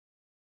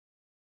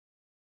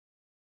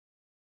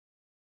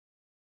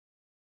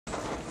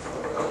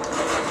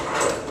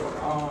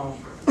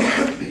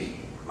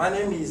My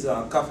name is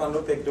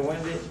Kafando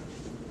Pegdwende.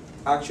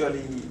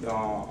 Actually,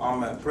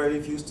 I'm a Prairie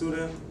View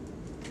student,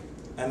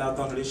 and I've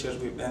done research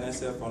with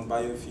NSF on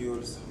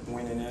biofuels,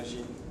 wind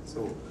energy.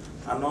 So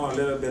I know a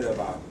little bit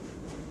about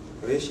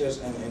research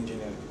and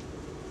engineering.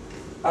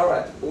 All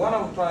right, what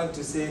I'm trying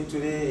to say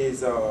today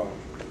is,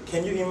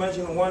 can you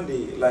imagine one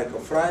day, like a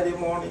Friday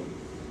morning,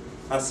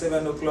 at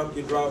 7 o'clock,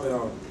 you drive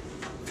around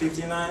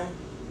 59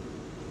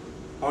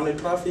 on the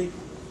traffic,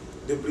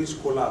 the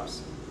bridge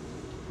collapse.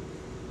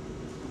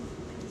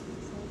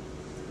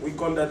 We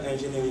call that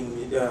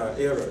engineering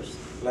errors,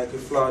 like a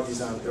flawed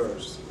design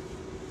errors.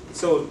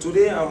 So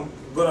today I'm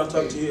going to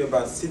talk to you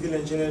about civil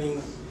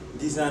engineering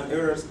design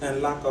errors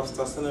and lack of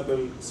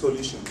sustainable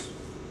solutions.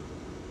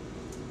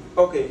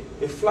 Okay,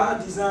 a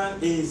flawed design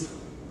is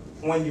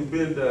when you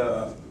build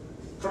a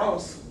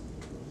cross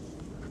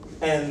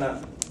and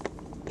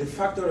the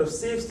factor of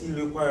safety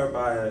required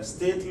by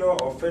state law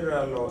or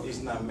federal law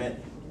is not met.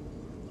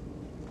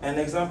 An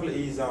example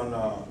is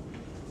on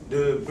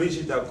the bridge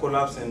that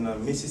collapsed in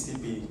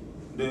Mississippi,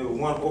 the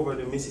one over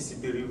the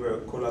Mississippi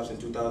River collapsed in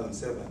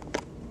 2007,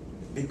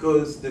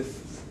 because the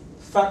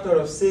factor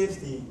of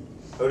safety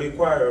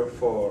required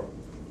for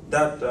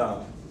that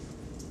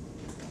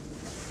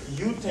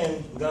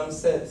U-10 gun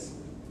sets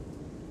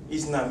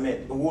is not met.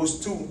 It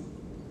was 2,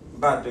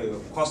 but the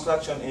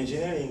construction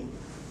engineering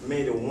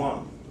made a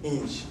 1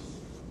 inch,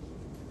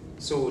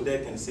 so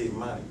they can save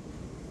money.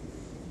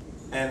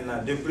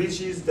 And the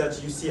bridges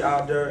that you see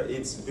out there,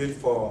 it's built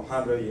for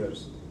 100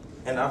 years.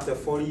 And after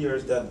 40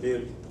 years, that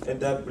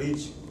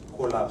bridge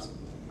collapsed.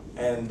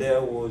 And there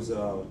was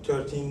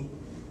 13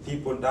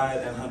 people died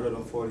and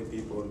 140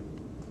 people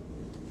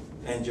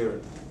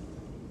injured.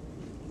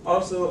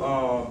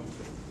 Also,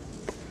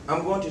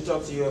 I'm going to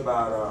talk to you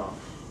about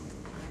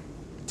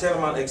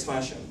thermal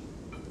expansion.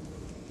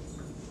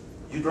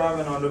 You're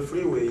driving on the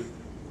freeway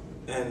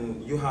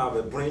and you have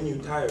a brand new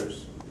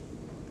tires,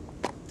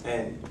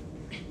 and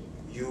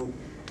you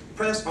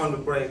press on the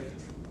brake,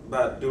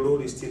 but the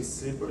road is still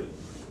slippery.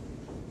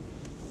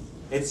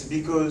 It's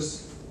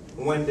because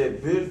when they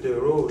build the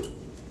road,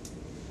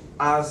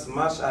 as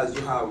much as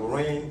you have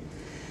rain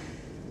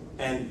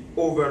and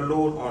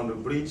overload on the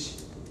bridge,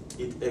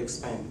 it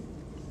expands.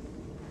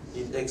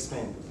 It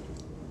expands.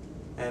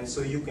 And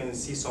so you can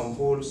see some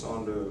holes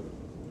on the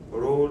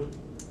road,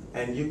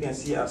 and you can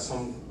see at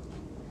some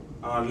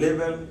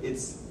level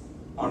it's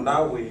on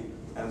that way,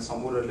 and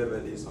some other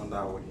level is on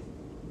that way.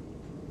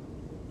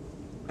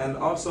 And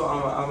also,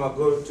 I'm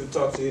going to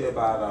talk to you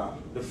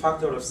about the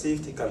factor of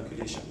safety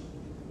calculation.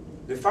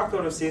 The factor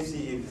of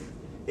safety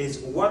is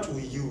what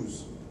we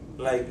use.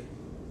 Like,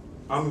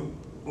 I'm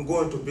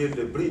going to build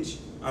a bridge.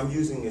 I'm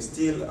using a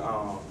steel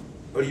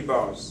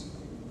rebars.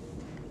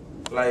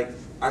 Like,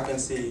 I can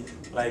say,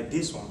 like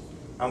this one.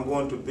 I'm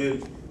going to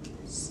build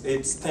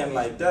it stand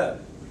like that.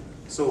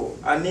 So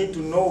I need to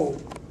know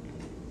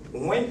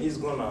when is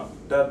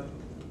that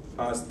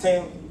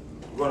stand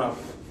gonna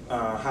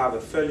have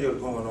a failure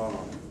going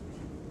on.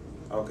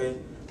 Okay,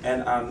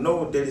 and I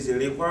know there is a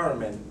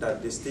requirement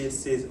that the state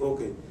says,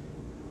 okay,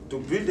 to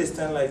build a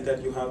stand like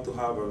that, you have to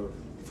have a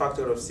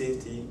factor of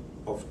safety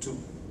of 2.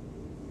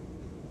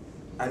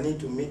 I need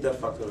to meet that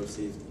factor of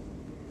safety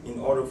in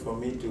order for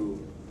me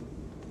to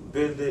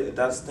build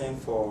that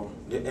stand for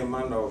the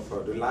amount of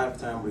the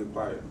lifetime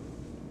required.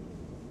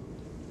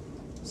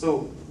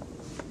 So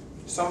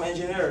some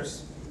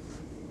engineers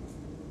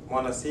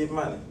want to save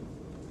money.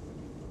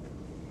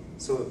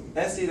 So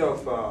instead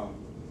of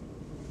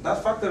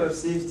that factor of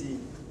safety,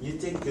 you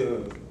take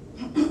the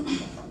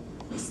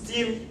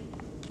steel.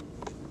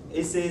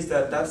 It says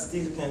that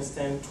steel can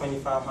stand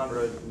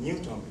 2,500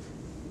 Newton,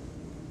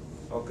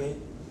 okay,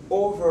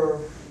 over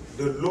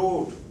the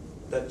load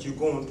that you're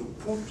going to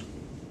put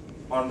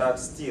on that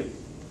steel.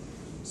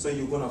 So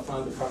you're going to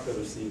find the factor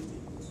of safety.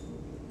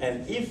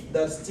 And if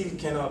that steel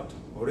cannot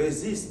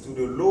resist to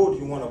the load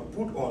you want to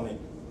put on it,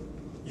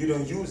 you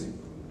don't use it.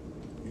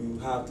 You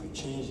have to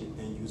change it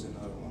and use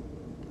another one.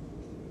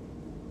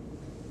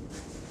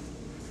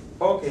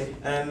 Okay,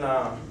 and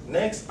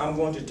next I'm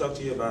going to talk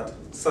to you about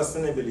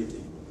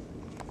sustainability.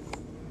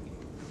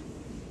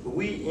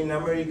 We in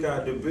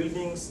America, the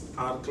buildings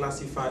are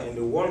classified in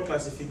the world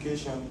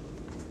classification.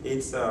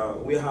 It's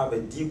we have a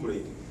D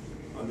grade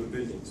on the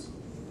buildings.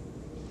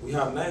 We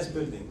have nice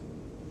buildings,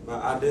 but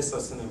are they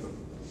sustainable?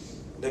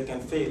 They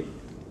can fail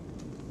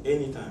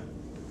anytime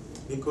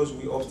because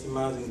we're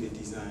optimizing the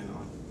design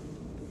on.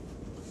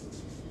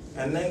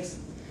 And next,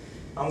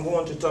 I'm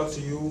going to talk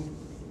to you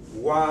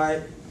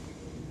why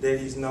there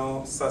is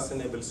no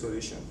sustainable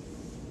solution.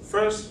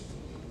 First,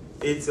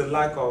 it's a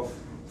lack of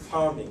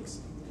fundings.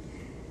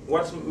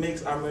 What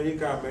makes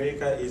America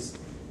America is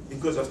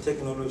because of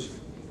technology.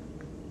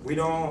 We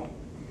don't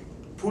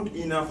put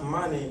enough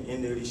money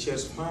in the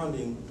research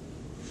funding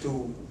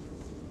to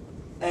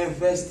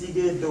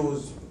investigate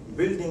those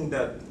buildings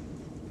that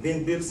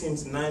been built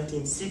since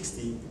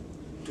 1960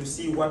 to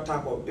see what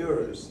type of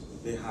errors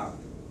they have.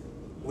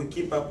 We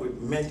keep up with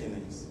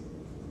maintenance,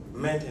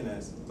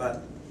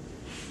 but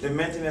the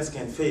maintenance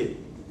can fail.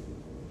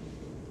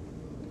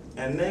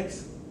 And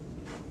next,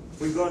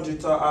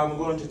 I'm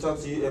going to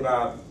talk to you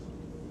about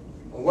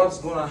what's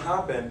going to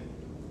happen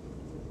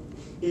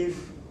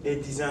if a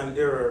design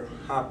error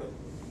happens.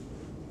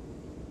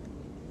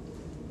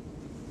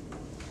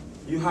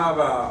 You have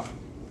a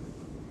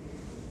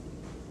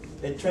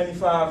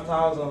 25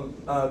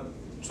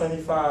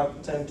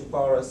 10 to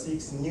power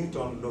 6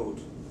 Newton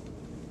load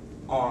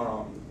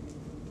on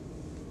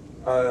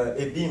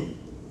a beam.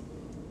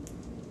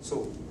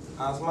 So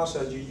as much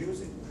as you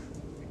use it,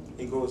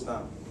 it goes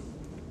down.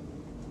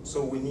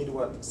 So we need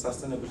what?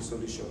 Sustainable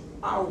solution.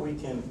 How we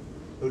can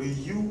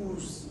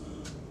reuse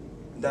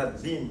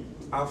that beam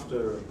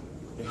after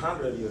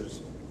 100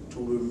 years to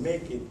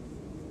make it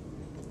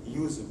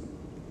usable.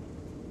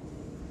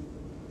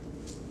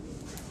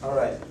 All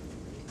right.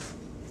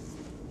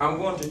 I'm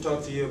going to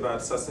talk to you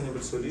about sustainable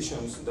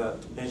solutions that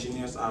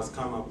engineers have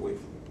come up with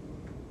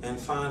and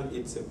find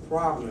it's a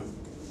problem.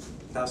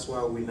 That's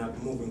why we're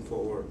not moving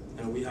forward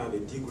and we have a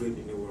degrade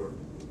in the world.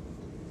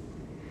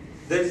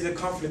 There is a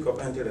conflict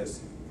of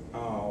interest.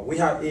 We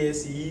have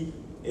ASCE,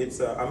 it's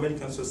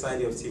American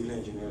Society of Civil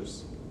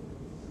Engineers.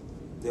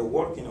 They're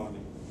working on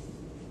it.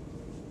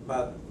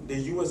 But the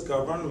US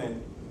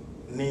government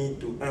need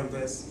to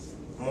invest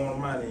more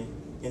money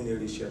in the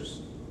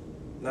research.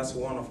 That's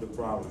one of the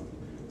problems.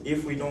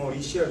 If we don't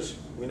research,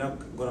 we're not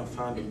going to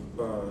find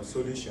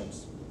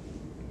solutions.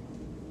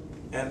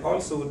 And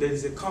also, there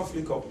is a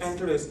conflict of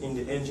interest in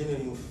the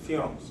engineering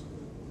firms.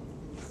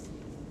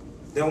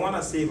 They want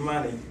to save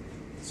money,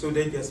 so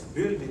they just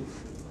build it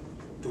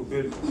to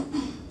build it.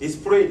 It's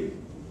pretty,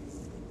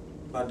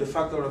 but the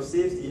factor of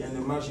safety and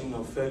the margin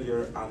of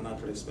failure are not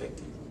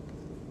respected.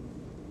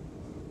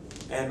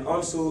 And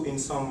also, in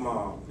some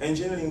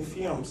engineering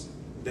firms,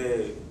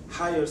 they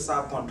hire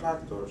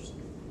subcontractors.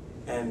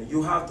 And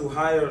you have to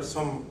hire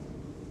some.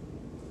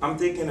 I'm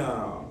taking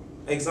an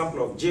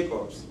example of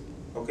Jacobs,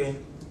 okay?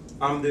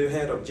 I'm the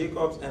head of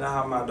Jacobs and I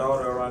have my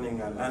daughter running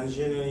an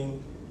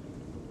engineering,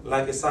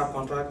 like a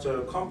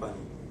subcontractor company.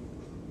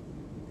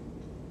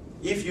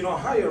 If you don't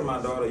hire my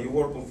daughter, you're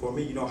working for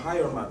me, you don't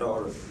hire my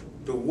daughter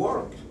to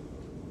work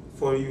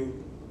for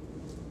you,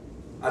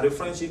 the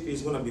friendship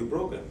is gonna be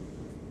broken.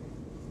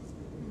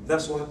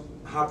 That's what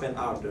happened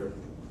out there.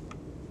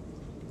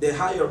 They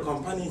hire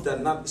companies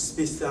that not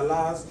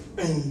specialize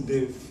in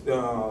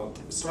the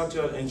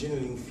structural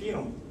engineering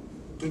firm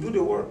to do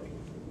the work.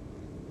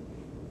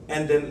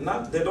 And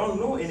they don't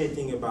know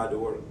anything about the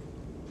work.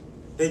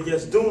 They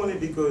just doing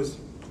it because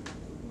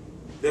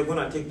they're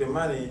gonna take the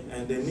money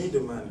and they need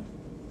the money.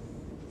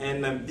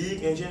 And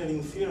big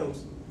engineering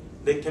firms,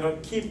 they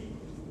cannot keep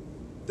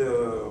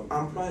the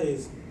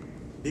employees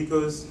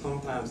because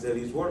sometimes there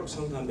is work,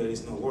 sometimes there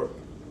is no work.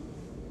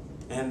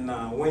 And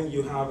when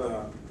you have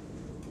a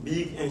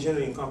big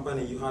engineering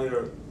company, you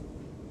hire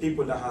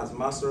people that has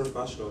master's,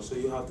 bachelor, so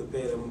you have to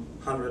pay them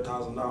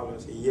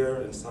 $100,000 a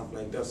year and stuff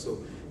like that.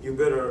 So you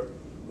better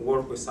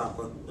work with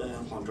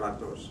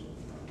subcontractors.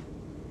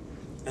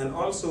 And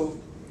also,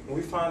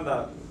 we found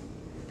that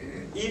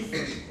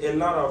if a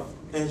lot of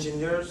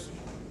engineers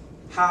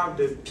have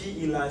the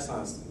PE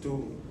license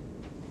to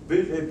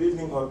build a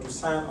building or to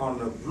sign on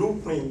the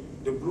blueprint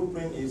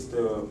is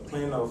the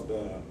plan of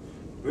the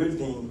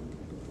building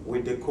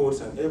with the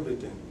codes and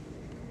everything.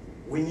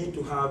 We need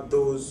to have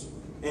those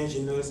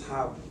engineers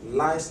have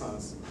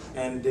license,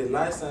 and the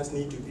license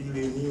need to be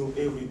renewed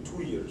every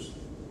 2 years.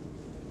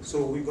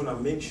 So we're gonna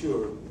make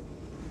sure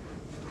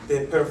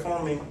they're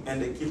performing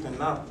and they're keeping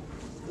up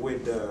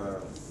with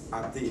the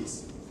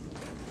updates.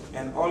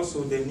 And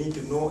also they need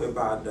to know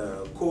about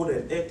the code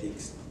and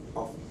ethics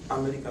of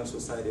American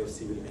Society of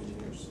Civil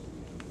Engineers.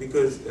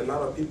 Because a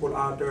lot of people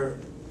out there,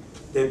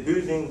 they're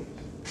building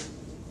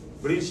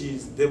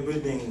bridges, they're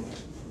building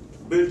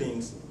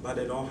buildings, but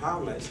they don't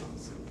have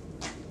license.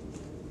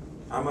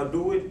 I'm gonna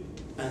do it,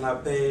 and I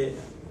pay.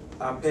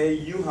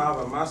 You have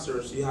a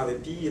master's, you have a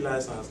PE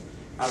license.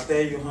 I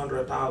pay you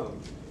 $100,000.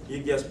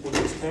 You just put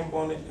a stamp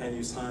on it and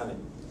you sign it.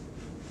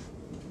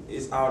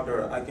 It's out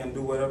there. I can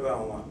do whatever I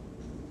want.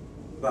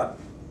 But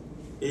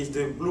is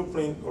the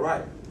blueprint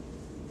right?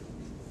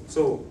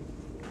 So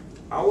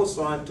I was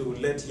trying to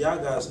let you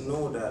guys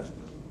know that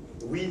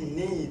we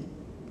need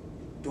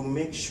to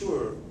make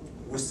sure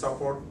we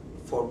support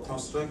for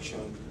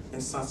construction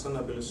and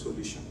sustainable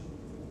solution.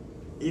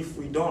 If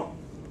we don't,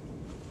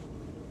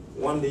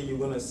 one day you're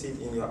gonna sit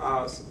in your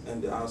house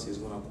and the house is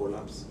gonna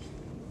collapse.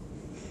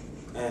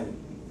 And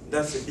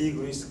that's a big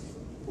risk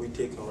we're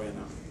taking right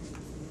now.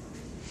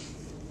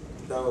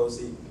 That was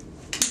it.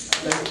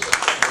 Thank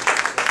you.